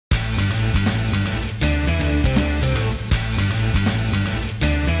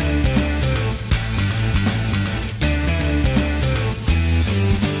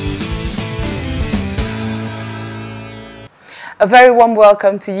A very warm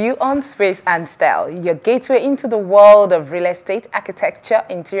welcome to you on Space and Style, your gateway into the world of real estate, architecture,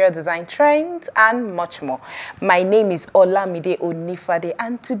 interior design trends, and much more. My name is Olamide Onifade,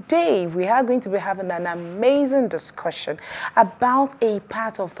 and today we are going to be having an amazing discussion about a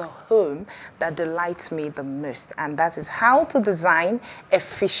part of the home that delights me the most, and that is how to design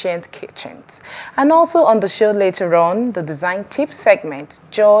efficient kitchens. And also on the show later on, the design tip segment,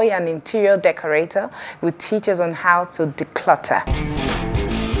 Joy, an interior decorator, will teach us on how to declutter.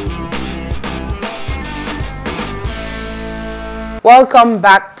 Welcome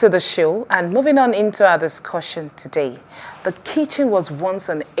back to the show, and moving on into our discussion today. The kitchen was once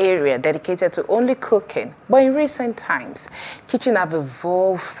an area dedicated to only cooking, but in recent times, kitchens have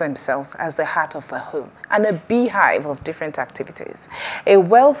evolved themselves as the heart of the home and a beehive of different activities. A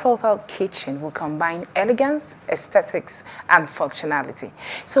well thought out kitchen will combine elegance, aesthetics, and functionality.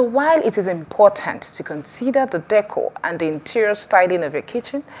 So while it is important to consider the decor and the interior styling of your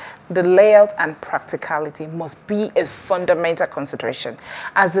kitchen, the layout and practicality must be a fundamental consideration,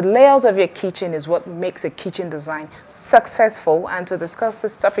 as the layout of your kitchen is what makes a kitchen design successful. And to discuss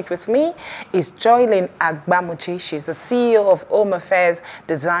this topic with me is Joylene Agbamuche. She's the CEO of Home Affairs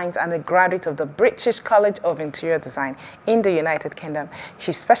Designs and a graduate of the British College of Interior Design in the United Kingdom.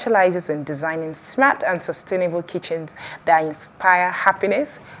 She specializes in designing smart and sustainable kitchens that inspire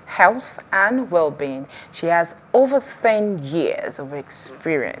happiness, health, and well-being. She has over 10 years of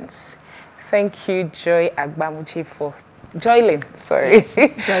experience. Thank you, Joy Agbamuche, for Joylene, sorry. Yes,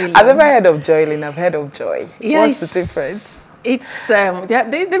 Joylene. I've never heard of Joylene, I've heard of Joy. What's the difference? It's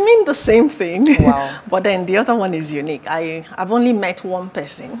they mean the same thing. Wow. But then the other one is unique. I've only met one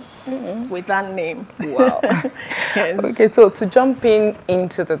person with that name. Wow. Yes. Okay, so to jump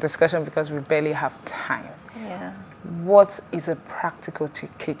into the discussion, because we barely have time. Yeah. What is a practical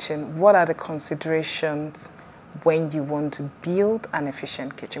kitchen? What are the considerations when you want to build an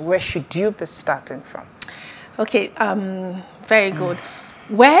efficient kitchen? Where should you be starting from? Okay, very good.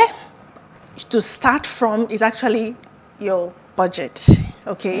 Where to start from is actually your budget,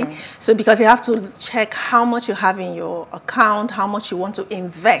 okay? So because you have to check how much you have in your account, how much you want to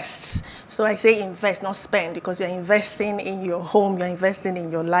invest. So I say invest, not spend, because you're investing in your home, you're investing in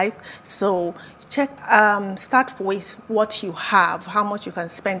your life. So check, start with what you have, how much you can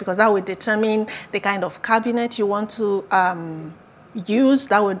spend, because that will determine the kind of cabinet you want to use.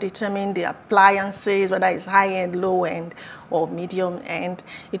 That will determine the appliances, whether it's high-end, low-end, or medium-end.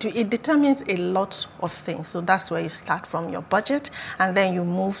 It determines a lot of things. So that's where you start from, your budget, and then you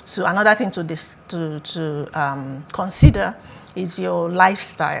move to another thing to consider is your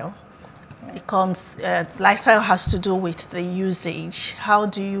lifestyle. It comes, lifestyle has to do with the usage. How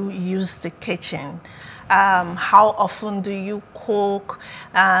do you use the kitchen? How often do you cook?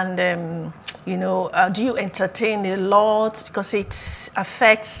 And you know, do you entertain a lot? Because it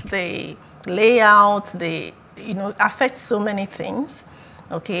affects the layout, affects so many things,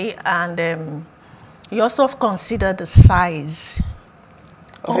 okay? And you also consider the size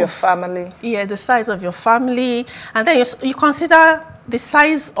of your family. Yeah, the size of your family. And then you consider the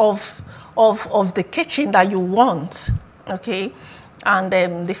size of the kitchen that you want, okay? And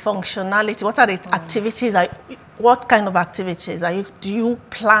the functionality. What are the activities? What kind of activities do you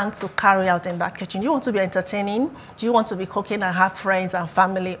plan to carry out in that kitchen? Do you want to be entertaining? Do you want to be cooking and have friends and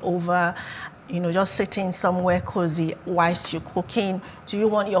family over, just sitting somewhere cozy whilst you're cooking? Do you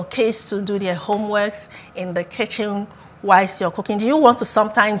want your kids to do their homeworks in the kitchen whilst you're cooking? Do you want to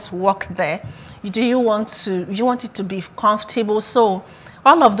sometimes work there? Do you want it to be comfortable? So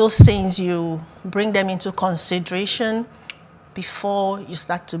all of those things, you bring them into consideration before you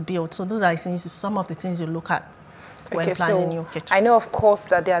start to build. So those are some of the things you look at when planning your kitchen. I know, of course,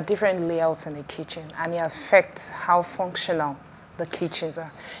 that there are different layouts in the kitchen, and it affects how functional the kitchens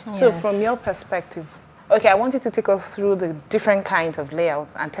are. Yes. So from your perspective, okay, I want you to take us through the different kinds of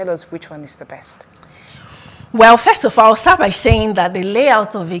layouts and tell us which one is the best. Well, first of all, I'll start by saying that the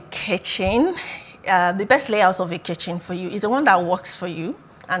layout of a kitchen, the best layout of a kitchen for you is the one that works for you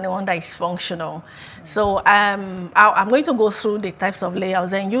and the one that is functional. So I'm going to go through the types of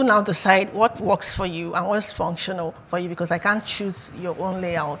layouts, and you now decide what works for you and what's functional for you, because I can't choose your own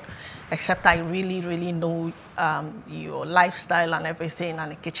layout except I really, really know your lifestyle and everything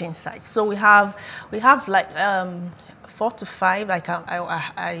and the kitchen side. So we have like 4 to 5. Like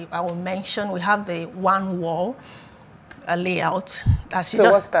I will mention. We have the one wall layout.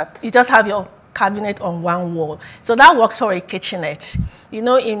 So what's that? You just have your cabinet on one wall. So that works for a kitchenette. You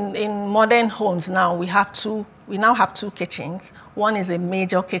know, in modern homes now, we now have two kitchens. One is a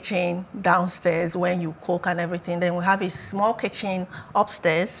major kitchen downstairs when you cook and everything. Then we have a small kitchen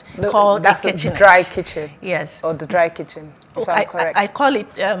upstairs called a kitchenette. That's a dry kitchen? Yes. Or the dry kitchen, if I'm correct. I call it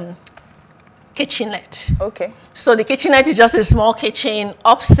kitchenette. Okay. So the kitchenette is just a small kitchen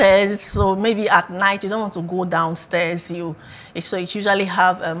upstairs. So maybe at night you don't want to go downstairs. So it usually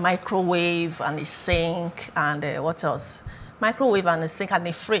have a microwave and a sink and what else? Microwave and a sink and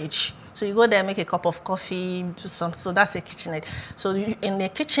a fridge. So you go there, make a cup of coffee, do some. So that's a kitchenette. So in the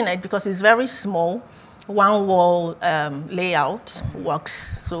kitchenette, because it's very small, one wall layout works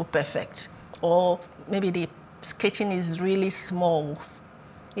so perfect. Or maybe the kitchen is really small.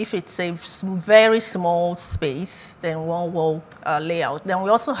 If it's a very small space, then one wall layout. Then we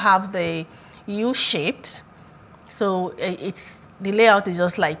also have the U-shaped. So the layout is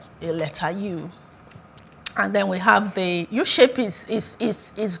just like a letter U. And then we have the U-shape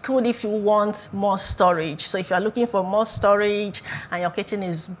is good if you want more storage. So if you're looking for more storage and your kitchen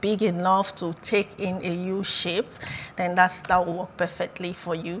is big enough to take in a U-shape, then that will work perfectly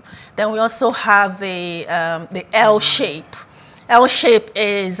for you. Then we also have the L-shape. L-shape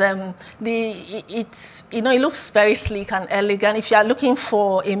is it looks very sleek and elegant. If you are looking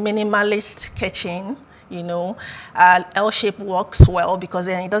for a minimalist kitchen, L-shape works well because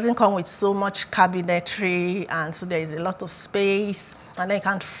then it doesn't come with so much cabinetry, and so there is a lot of space. And then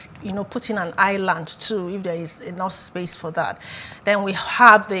you can, put in an island too if there is enough space for that. Then we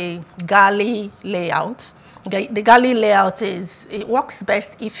have the galley layout. The galley layout it works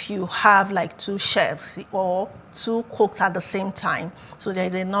best if you have like two chefs or two cooks at the same time. So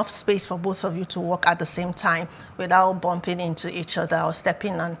there's enough space for both of you to work at the same time without bumping into each other or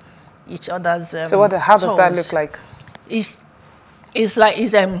stepping on each other's So how does that look like? It's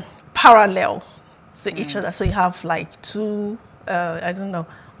parallel to each other. So you have like two,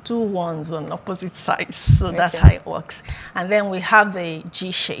 two ones on opposite sides. So that's how it works. And then we have the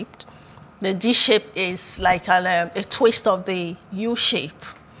G-shaped. The G-shape is like a twist of the U-shape.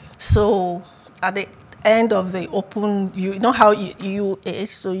 So at the end of the open, you know how U is,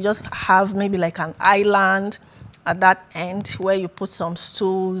 so you just have maybe like an island at that end where you put some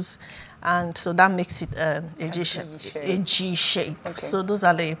stools, and so that makes it a G-shape. Okay. So those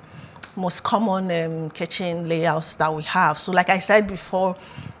are the most common kitchen layouts that we have. So like I said before,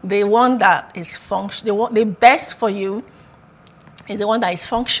 the one that is the best for you is the one that is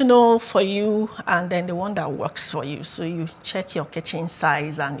functional for you, and then the one that works for you. So you check your kitchen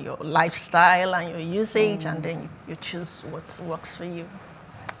size and your lifestyle and your usage, and then you choose what works for you.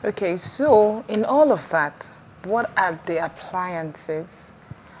 Okay, so in all of that, what are the appliances,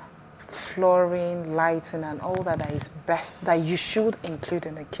 flooring, lighting, and all that is best that you should include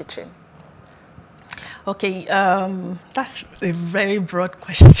in the kitchen? Okay, that's a very broad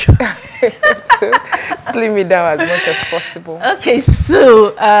question. So slim it down as much as possible. Okay,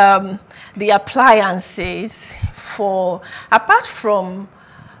 so the appliances apart from,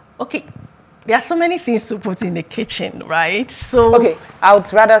 there are so many things to put in the kitchen, right? So okay, I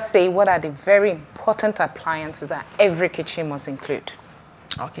would rather say what are the very important appliances that every kitchen must include.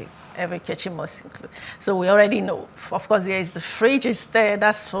 Okay. Every kitchen must include. So we already know, of course, the fridge is there.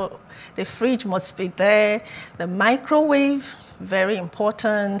 The fridge must be there. The microwave, very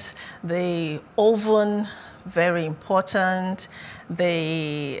important. The oven, very important.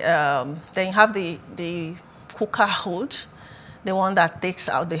 Then you have the cooker hood, the one that takes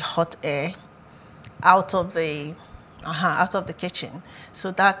out the hot air out of the kitchen.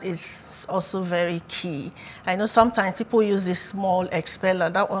 So that is also very key. I know sometimes people use this small expeller.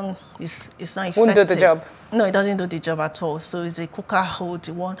 That one is not effective. Won't do the job. No, it doesn't do the job at all. So it's a cooker hood,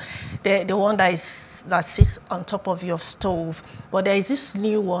 the one that sits on top of your stove. But there is this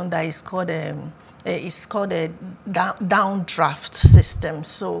new one that is called a downdraft system.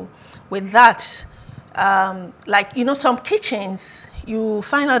 So with that, some kitchens, you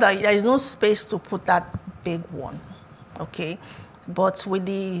find out that there is no space to put that big one, okay? But with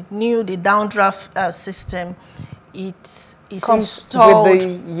the downdraft system, it's installed.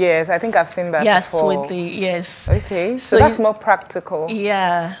 With yes, I think I've seen that before. Yes. Okay, so that's more practical.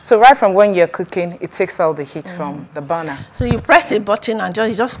 Yeah. So right from when you're cooking, it takes all the heat from the burner. So you press a button and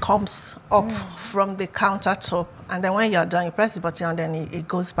it just comes up from the countertop, and then when you're done, you press the button and then it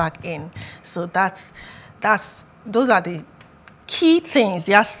goes back in. So those are the key things.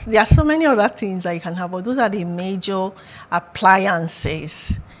 There are so many other things that you can have, but those are the major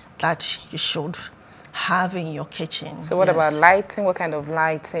appliances that you should have in your kitchen. So what about lighting? What kind of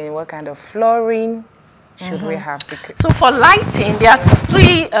lighting? What kind of flooring should we have? So for lighting, there are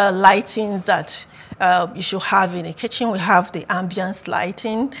three lightings that you should have in a kitchen. We have the ambience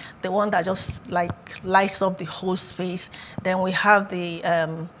lighting, the one that just like lights up the whole space. Then we have the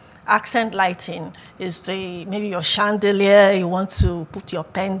accent lighting, is the maybe your chandelier, you want to put your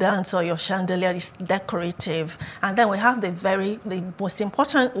pendants or your chandelier is decorative. And then we have the most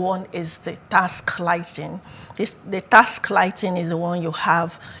important one is the task lighting. The task lighting is the one you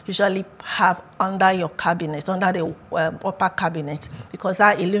usually have under your cabinet, under the upper cabinet, because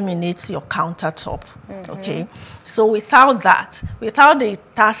that illuminates your countertop. Okay, so without the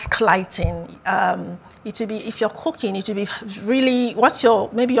task lighting, it will be, if you're cooking, it will be really,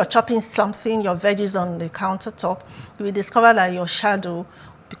 maybe you're chopping something, your veggies on the countertop, you will discover that your shadow,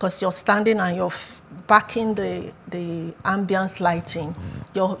 because you're standing and you're backing the ambience lighting,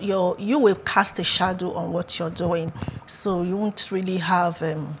 you will cast a shadow on what you're doing. So you won't really have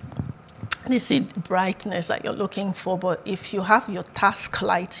this brightness that you're looking for. But if you have your task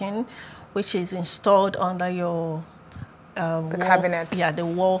lighting, which is installed under your the cabinet. Yeah, the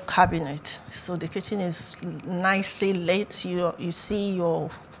wall cabinet. So the kitchen is nicely lit. You see your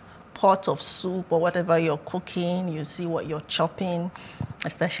pot of soup or whatever you're cooking. You see what you're chopping,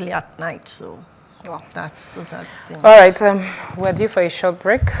 especially at night. So wow, those are the things. All right, we're due for a short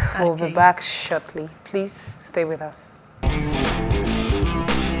break. Okay. We'll be back shortly. Please stay with us.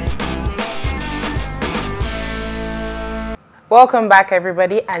 Welcome back,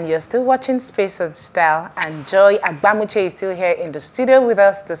 everybody, and you're still watching Space and Style, and Joy Agbamuche is still here in the studio with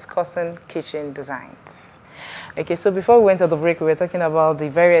us discussing kitchen designs. Okay, so before we went to the break, we were talking about the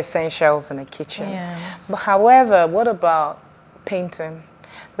very essentials in a kitchen. Yeah. But however, what about painting?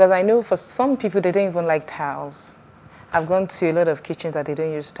 Because I know for some people, they don't even like tiles. I've gone to a lot of kitchens that they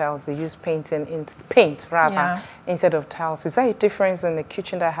don't use tiles. They use paint instead of tiles. Is there a difference in the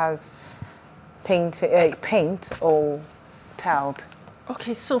kitchen that has paint or tiled?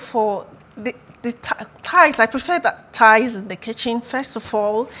 Okay, so for the tiles, I prefer that tiles in the kitchen. First of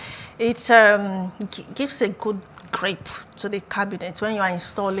all, it gives a good grip to the cabinet. When you are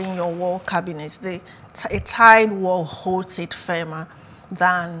installing your wall cabinets, a tiled wall holds it firmer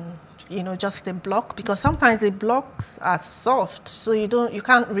than just a block, because sometimes the blocks are soft, so you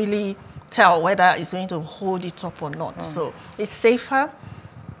can't really tell whether it's going to hold it up or not. So it's safer,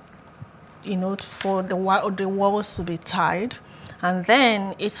 for the walls to be tiled. And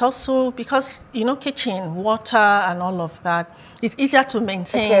then it's also because, kitchen, water and all of that, it's easier to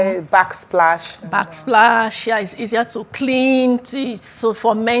maintain. Okay, backsplash. Backsplash, yeah, it's easier to clean. So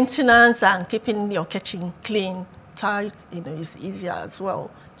for maintenance and keeping your kitchen clean, tight, it's easier as well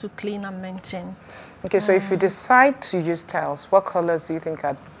to clean and maintain. Okay, so if you decide to use tiles, what colors do you think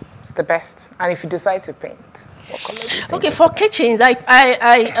are the best? And if you decide to paint, what colors do you think? Okay, for kitchens,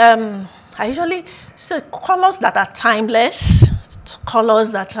 I usually say colors that are timeless,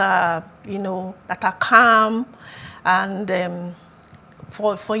 colors that are, that are calm, and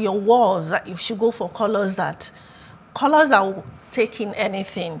for your walls, you should go for colors that will take in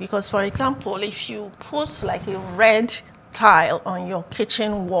anything. Because, for example, if you put like a red tile on your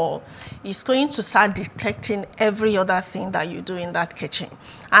kitchen wall, it's going to start detecting every other thing that you do in that kitchen.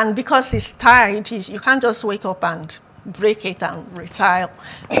 And because it's tiled, you can't just wake up and break it and retile.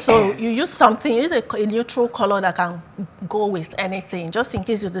 So you use something, use a neutral color that can go with anything, just in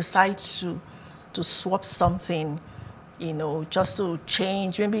case you decide to swap something, just to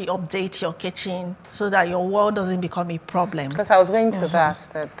change, maybe update your kitchen so that your wall doesn't become a problem. Because I was going to that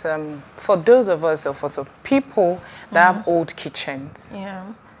for those of us, or for some people that have old kitchens,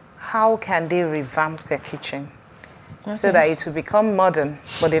 how can they revamp their kitchen? Okay. So that it will become modern,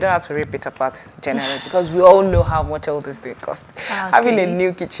 but they don't have to rip it apart generally, because we all know how much all this thing costs. Okay. Having a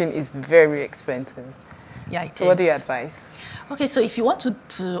new kitchen is very expensive. Yeah, it is. So what do you advise? Okay, so if you want to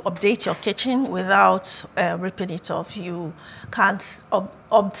update your kitchen without ripping it off, you can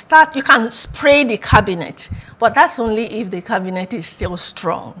you can spray the cabinet, but that's only if the cabinet is still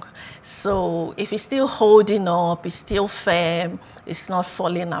strong. So if it's still holding up, it's still firm, it's not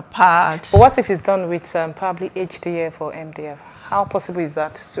falling apart. But what if it's done with probably HDF or MDF? How possible is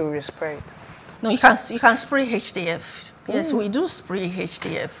that to respray it? No, you can spray HDF. Yes, we do spray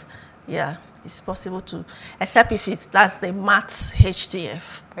HDF. Yeah, it's possible to, except if that's the matte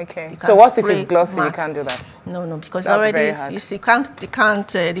HDF. Okay. So what if it's glossy? Matte. You can't do that. No, because already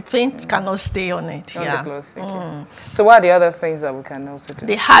the paint cannot stay on it. Not yeah. The glossy. Okay. So what are the other things that we can also do?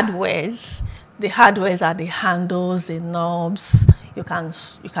 The hardwares are the handles, the knobs. you can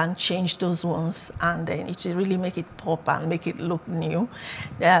change those ones, and then it will really make it pop and make it look new.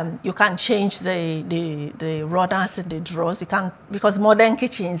 You can change the runners and the drawers. You can, because modern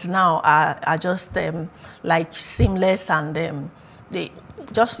kitchens now are just like seamless, and you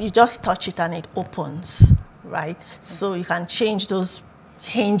just touch it and it opens, right? So you can change those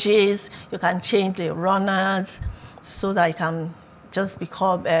hinges, you can change the runners so that it can just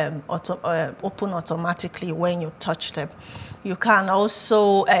become open automatically when you touch them. You can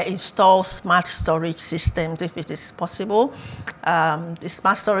also install smart storage systems if it is possible. The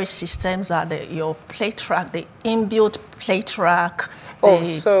smart storage systems are your plate rack, the inbuilt plate rack.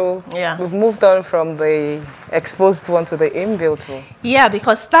 So we've moved on from the exposed one to the inbuilt one. Yeah,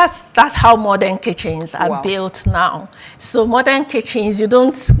 because that's how modern kitchens are built now. So modern kitchens, you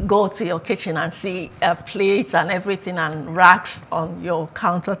don't go to your kitchen and see plates and everything and racks on your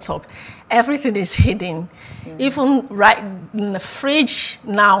countertop. Everything is hidden. Even right in the fridge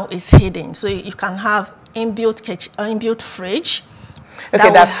now is hidden. So you can have inbuilt fridge.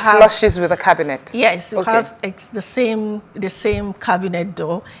 Okay, that flushes with a cabinet. Yes, you have the same cabinet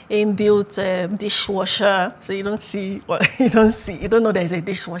door, inbuilt dishwasher. So you don't know there's a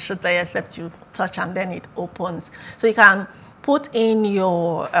dishwasher there except you touch and then it opens. So you can put in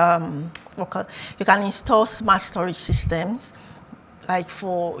your you can install smart storage systems, like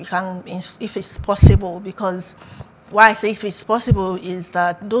if it's possible, because why I say if it's possible is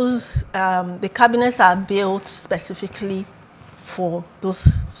that those the cabinets are built specifically for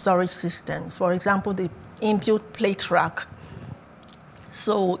those storage systems. For example, the inbuilt plate rack.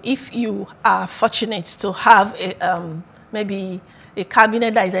 So if you are fortunate to have maybe a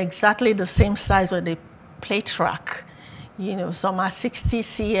cabinet that is exactly the same size with the plate rack, some are 60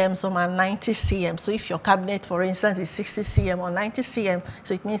 cm, some are 90 cm. So if your cabinet, for instance, is 60 cm or 90 cm,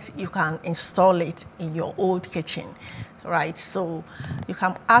 so it means you can install it in your old kitchen, right? So you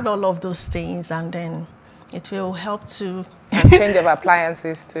can add all of those things, and then it will help to change your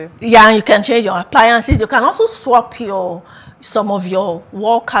appliances too. Yeah, you can change your appliances. You can also swap some of your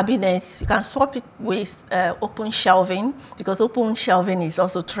wall cabinets. You can swap it with open shelving, because open shelving is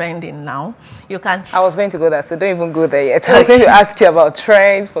also trending now. I was going to go there, so don't even go there yet. I was going to ask you about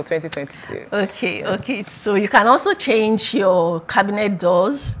trends for 2022. Okay. So you can also change your cabinet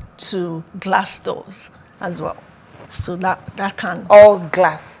doors to glass doors as well. So that can all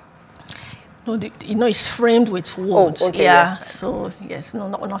glass. No, it's framed with wood. Oh, okay, yeah. Yes. So yes,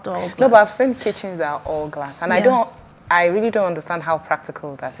 not all glass. No, but I've seen kitchens that are all glass, and I really don't understand how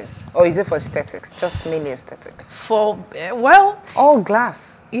practical that is. Or is it for aesthetics? Just mainly aesthetics. All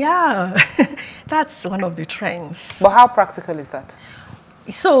glass. Yeah, that's one of the trends. But how practical is that?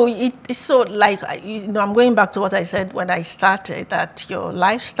 So it's so like I'm going back to what I said when I started, that your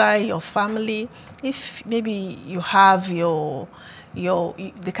lifestyle, your family, if maybe you have the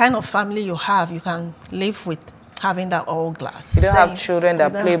kind of family you have, you can live with having that all glass. You don't have children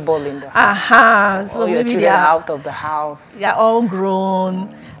that play ball in the house. So maybe they are out of the house. They are all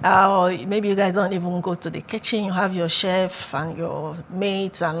grown. Or maybe you guys don't even go to the kitchen. You have your chef and your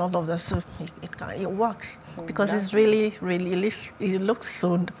mates and all of that. So it works because it's really, it looks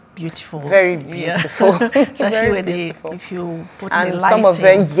so beautiful. Very beautiful. Especially if you put the lighting. Some of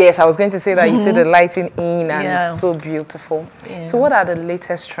them, yes, I was going to say that you see the lighting in and it's so beautiful. Yeah. So what are the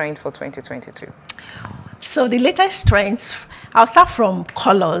latest trends for 2022? So the latest trends, I'll start from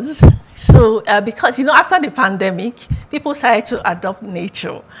colors. So because, after the pandemic, people started to adopt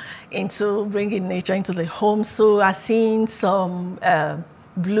nature, bringing nature into the home. So I've seen some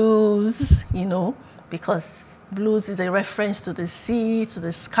blues, because blues is a reference to the sea, to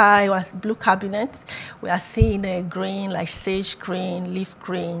the sky, with blue cabinets. We are seeing a green, like sage green, leaf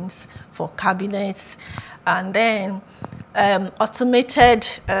greens for cabinets. And then automated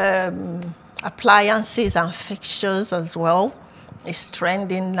appliances and fixtures as well is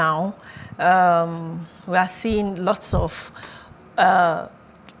trending now. We are seeing lots of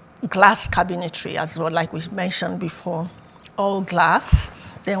glass cabinetry as well, like we mentioned before, all glass.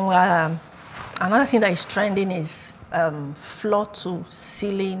 Then another thing that is trending is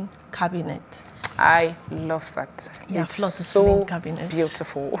floor-to-ceiling cabinet. I love that. Yeah, floor-to-ceiling cabinet.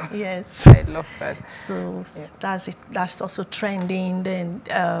 Beautiful. Yes. I love that. So that's it. That's also trending. Then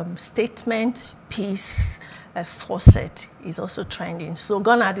statement piece faucet is also trending. So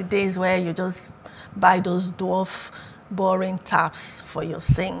gone are the days where you just buy those dwarf boring taps for your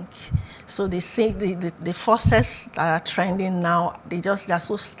sink. So the faucets that are trending now, they're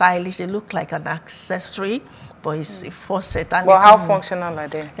so stylish. They look like an accessory but it's a faucet. And Well, how functional are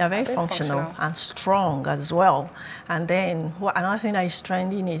they? They are very functional and strong as well. And then another thing that is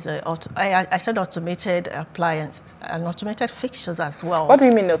trending is I said automated appliance and automated fixtures as well. What do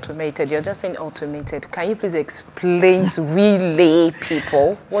you mean automated? You're just saying automated. Can you please explain to relay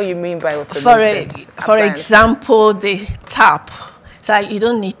people what you mean by automated? For example, the tap. So you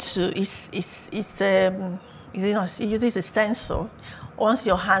don't need to. It uses a sensor. Once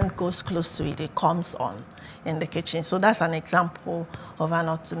your hand goes close to it, it comes on in the kitchen. So that's an example of an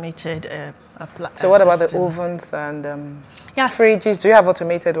automated appliance. So what about the ovens and fridges? Do you have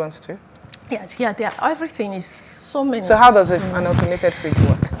automated ones too? Yeah. Everything is so many. So how does an automated fridge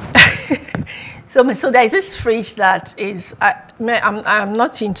work? So there is this fridge that is. I'm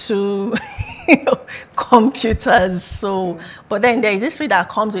not into computers, so but then there is this fridge that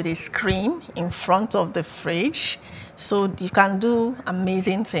comes with a screen in front of the fridge, so you can do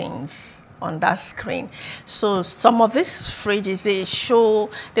amazing things on that screen. So some of these fridges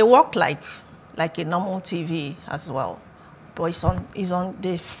they work like a normal TV as well, but it's on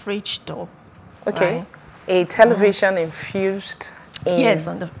the fridge door. Okay, right? A television infused. Yes,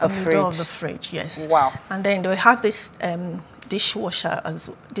 on the door of the fridge. Yes. Wow. And then they have this dishwasher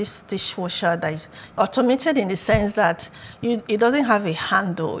dishwasher that is automated in the sense that it doesn't have a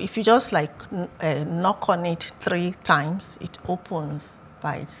handle. If you just knock on it 3 times, it opens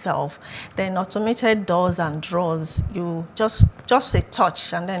by itself. Then automated doors and drawers, you just a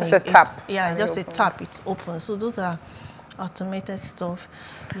touch and then just a tap. Just a tap, it opens. So those are automated stuff,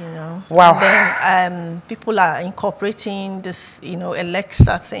 Wow. And then people are incorporating this,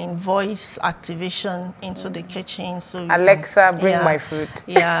 Alexa thing, voice activation into the kitchen. So Alexa, bring my food.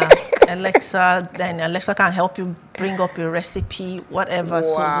 Yeah, Alexa. Then Alexa can help you bring up a recipe, whatever. Wow.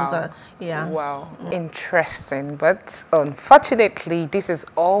 So those are, Wow. Interesting, but unfortunately, this is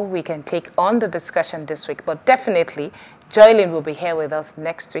all we can take on the discussion this week. But definitely, Joylene will be here with us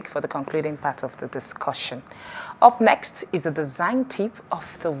next week for the concluding part of the discussion. Up next is the design tip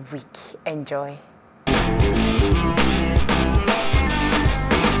of the week. Enjoy.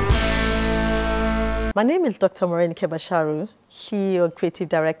 My name is Dr. Morenike Basharu, CEO and Creative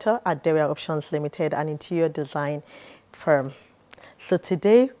Director at Deria Options Limited, an interior design firm. So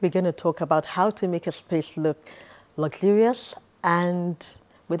today we're going to talk about how to make a space look luxurious and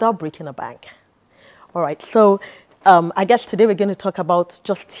without breaking a bank. All right, so I guess today we're going to talk about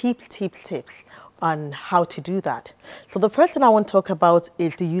just tips on how to do that. So the first thing I want to talk about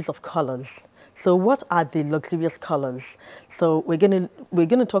is the use of colors. So what are the luxurious colors? So we're going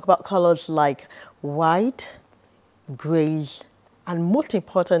to talk about colors like white, grays, and most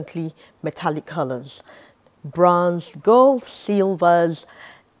importantly, metallic colors. Bronze, gold, silvers,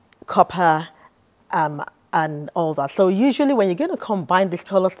 copper, and all that. So usually when you're going to combine these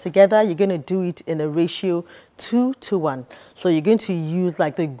colors together, you're going to do it in a ratio 2:1. So you're going to use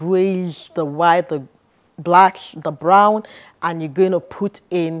like the grays, the white, the blacks, the brown, and you're going to put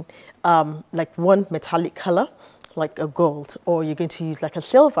in like one metallic color, like a gold, or you're going to use like a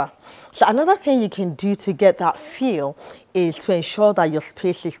silver. So another thing you can do to get that feel is to ensure that your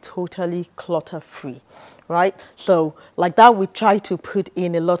space is totally clutter-free. Right? So like that, we try to put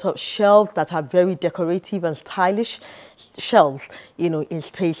in a lot of shelves that are very decorative and stylish shelves, in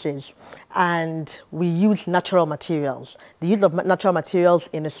spaces. And we use natural materials. The use of natural materials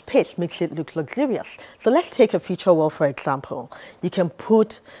in a space makes it look luxurious. So let's take a feature wall, for example. You can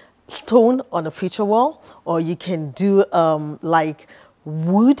put stone on a feature wall, or you can do like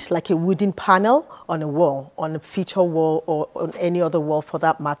wood, like a wooden panel on a wall, on a feature wall, or on any other wall for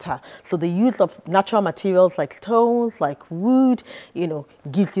that matter. So the use of natural materials like stones, like wood,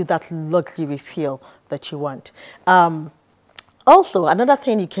 gives you that luxury feel that you want. Also, another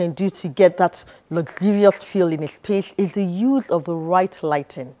thing you can do to get that luxurious feel in a space is the use of the right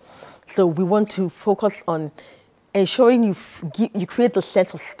lighting. So we want to focus on ensuring you create the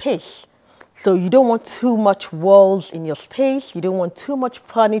sense of space. So you don't want too much walls in your space. You don't want too much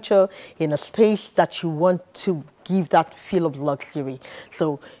furniture in a space that you want to give that feel of luxury.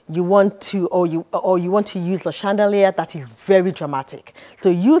 So you want to, or you want to use a chandelier that is very dramatic. So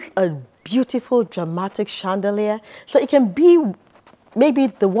use a beautiful, dramatic chandelier. So it can be maybe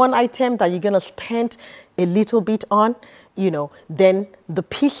the one item that you're going to spend a little bit on, then the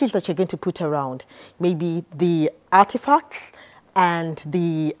pieces that you're going to put around, maybe the artifacts and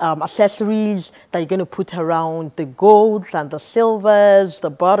the accessories that you're going to put around, the golds and the silvers, the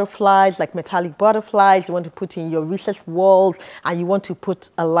butterflies, like metallic butterflies, you want to put in your recessed walls, and you want to put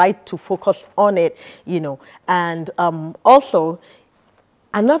a light to focus on it, And also,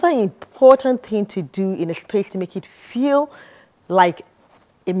 another important thing to do in a space to make it feel like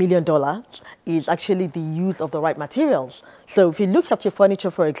 $1 million is actually the use of the right materials. So if you look at your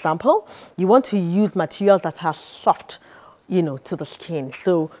furniture, for example, you want to use materials that are soft, to the skin.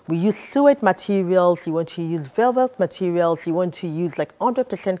 So we use suede materials, you want to use velvet materials, you want to use like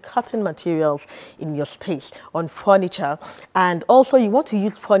 100% cotton materials in your space on furniture. And also you want to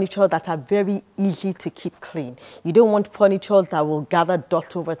use furniture that are very easy to keep clean. You don't want furniture that will gather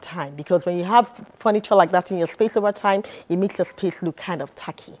dust over time, because when you have furniture like that in your space over time, it makes the space look kind of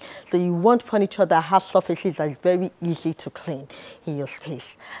tacky. So you want furniture that has surfaces that is very easy to clean in your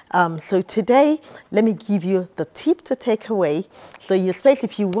space. So today, let me give you the tip to take away. So your space,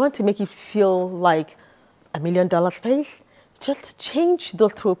 if you want to make it feel like $1 million space, just change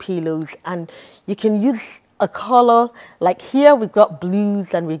those throw pillows, and you can use a color. Like here we've got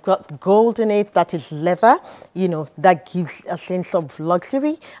blues and we've got gold in it that is leather, that gives a sense of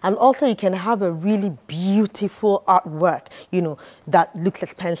luxury. And also you can have a really beautiful artwork, that looks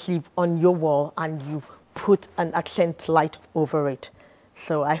expensive on your wall, and you put an accent light over it.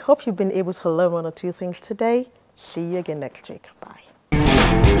 So I hope you've been able to learn 1 or 2 things today. See you again next week. Bye.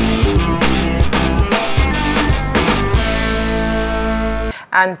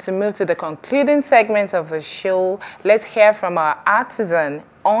 And to move to the concluding segment of the show, let's hear from our artisan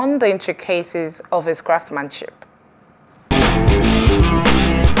on the intricacies of his craftsmanship.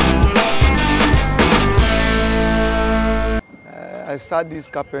 I started this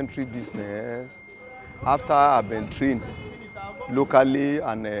carpentry business after I've been trained locally,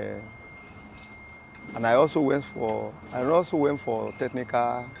 and I also went for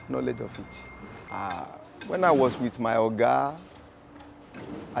technical knowledge of it. When I was with my Oga,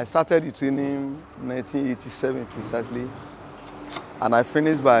 I started the training in 1987 precisely, and I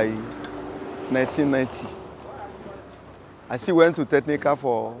finished by 1990. I still went to technical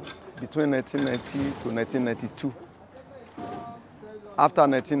for between 1990 to 1992. After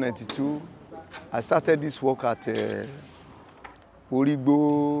 1992, I started this work at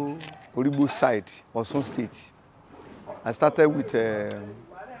Origbo side, Osun State. I started with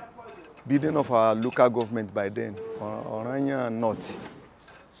building of our local government by then, Orania North.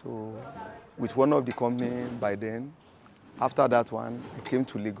 So, with one of the companies by then. After that one, I came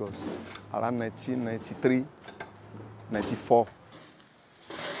to Lagos around 1993, 94.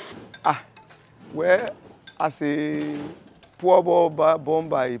 Well, as a poor boy born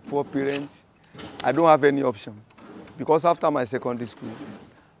by poor parents, I don't have any option. Because after my secondary school,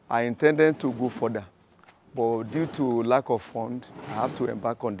 I intended to go further. But due to lack of funds, I have to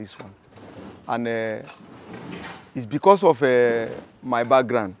embark on this one. And it's because of my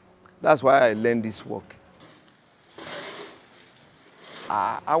background. That's why I learned this work.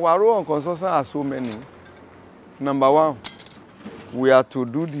 Our role on construction are so many. Number one, we have to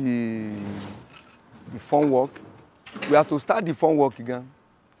do the form work. We have to start the form work again.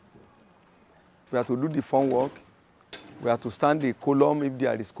 We have to do the form work. We have to stand the column if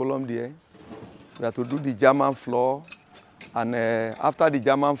there is column there. We have to do the German floor. And after the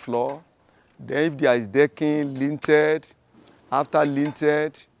German floor, then if there is decking, linted, after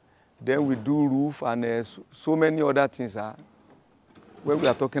linted, then we do roof and so many other things when we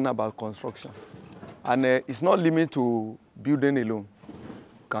are talking about construction. And it's not limited to building alone.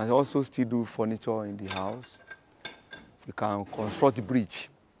 You can also still do furniture in the house. You can construct bridge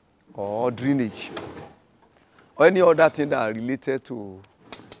or drainage or any other thing that are related to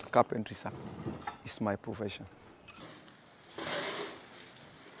carpentry. It's my profession.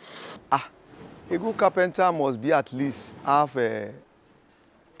 A good carpenter must be at least have a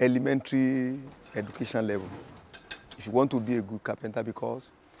elementary education level if you want to be a good carpenter,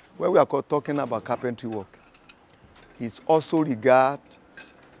 because when we are talking about carpentry work, it's also regard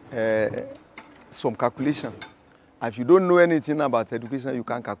some calculation. If you don't know anything about education, you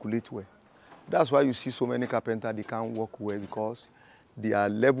can't calculate well. That's why you see so many carpenters, they can't work well, because their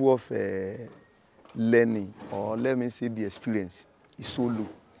level of learning, or let me say the experience, is so low.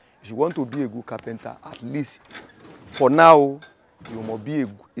 If you want to be a good carpenter, at least for now, you must be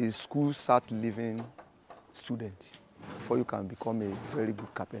a school start living student before you can become a very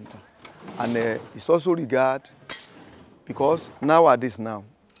good carpenter. And it's also regard, because nowadays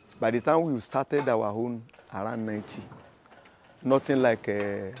by the time we started our own around 90, nothing like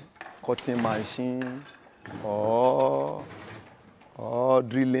a cutting machine or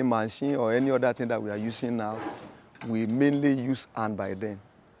drilling machine or any other thing that we are using now. We mainly use hand by then.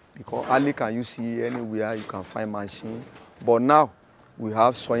 Because early can you see anywhere you can find machine. But now we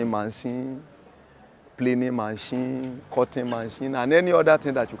have sewing machine, planing machine, cutting machine, and any other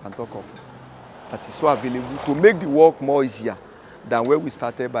thing that you can talk of that is so available to make the work more easier than where we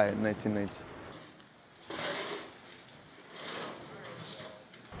started by 1990.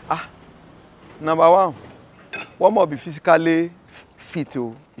 Number one must be physically fit.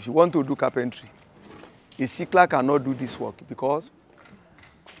 If you want to do carpentry, a sickler cannot do this work because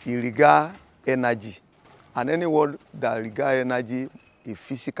he requires energy. And anyone that requires energy, a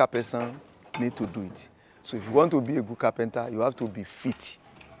physical person needs to do it. So if you want to be a good carpenter, you have to be fit.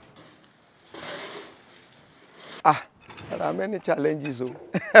 There are many challenges. If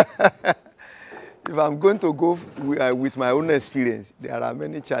I'm going to go with my own experience, there are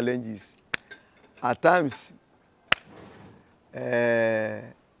many challenges. At times,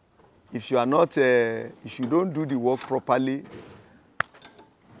 if you don't do the work properly,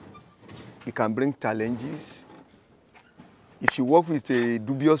 it can bring challenges. If you work with a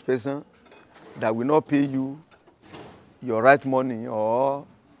dubious person that will not pay you your right money or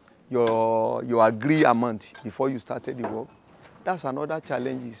your agreed amount before you started the work, that's another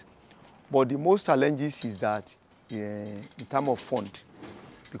challenge. But the most challenges is that in terms of fund,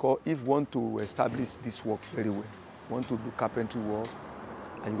 because if you want to establish this work very well, you want to do carpentry work,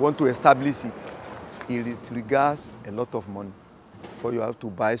 and you want to establish it, it requires a lot of money. So you have to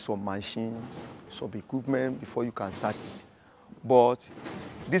buy some machine, some equipment before you can start it. But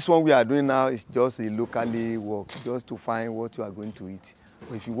this one we are doing now is just a locally work, just to find what you are going to eat.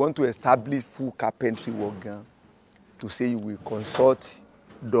 But if you want to establish full carpentry work, to say you will consult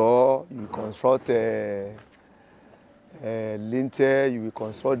door, you will consult lintel, you will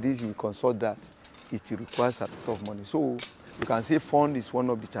consult this, you will consult that, it requires a lot of money. So you can say fund is one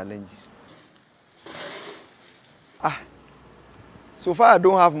of the challenges. So far I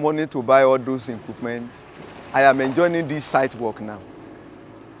don't have money to buy all those equipment. I am enjoying this site work now.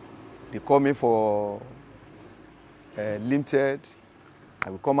 They call me for limited. I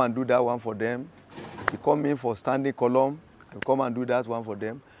will come and do that one for them. They call me for standing column. I will come and do that one for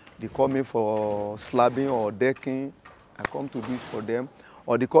them. They call me for slabbing or decking. I come to do it for them.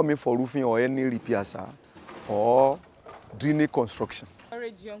 Or they call me for roofing or any repairs or drainage construction.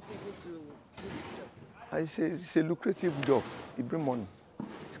 Encourage young people to do this job. I say it's a lucrative job. It brings money.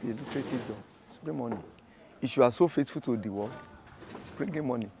 It's a lucrative job. It's bring money. If you are so faithful to the work, it's bringing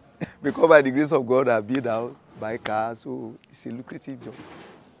money. Because by the grace of God, I build out, buy cars, so it's a lucrative job.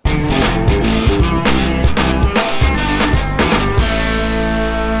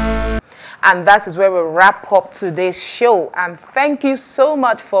 And that is where we wrap up today's show. And thank you so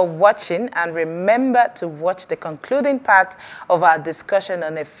much for watching. And remember to watch the concluding part of our discussion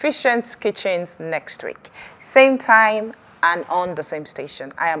on efficient kitchens next week. Same time and on the same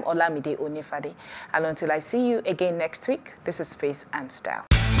station. I am Olamide Onifade. And until I see you again next week, this is Space and Style.